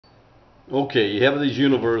Okay, you have these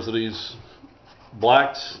universities.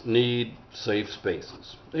 Blacks need safe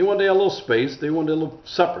spaces. They want their little space. They want their little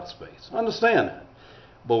separate space. I understand that.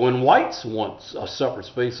 But when whites want a separate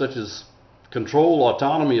space, such as control,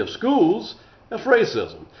 autonomy of schools, that's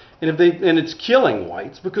racism. And it's killing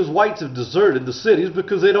whites because whites have deserted the cities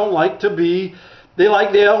because they don't like to be. They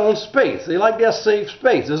like their own space. They like their safe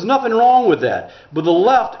space. There's nothing wrong with that. But the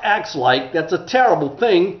left acts like that's a terrible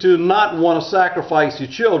thing to not want to sacrifice your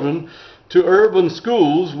children to urban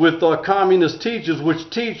schools with communist teachers which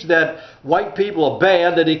teach that white people are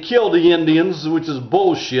bad, that they killed the Indians, which is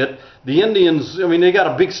bullshit. The Indians, I mean, they got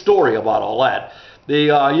a big story about all that. They,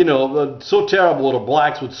 so terrible to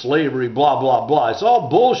blacks with slavery, blah, blah, blah. It's all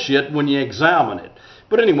bullshit when you examine it.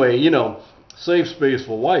 But anyway, safe space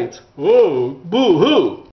for whites. Whoa, boo-hoo.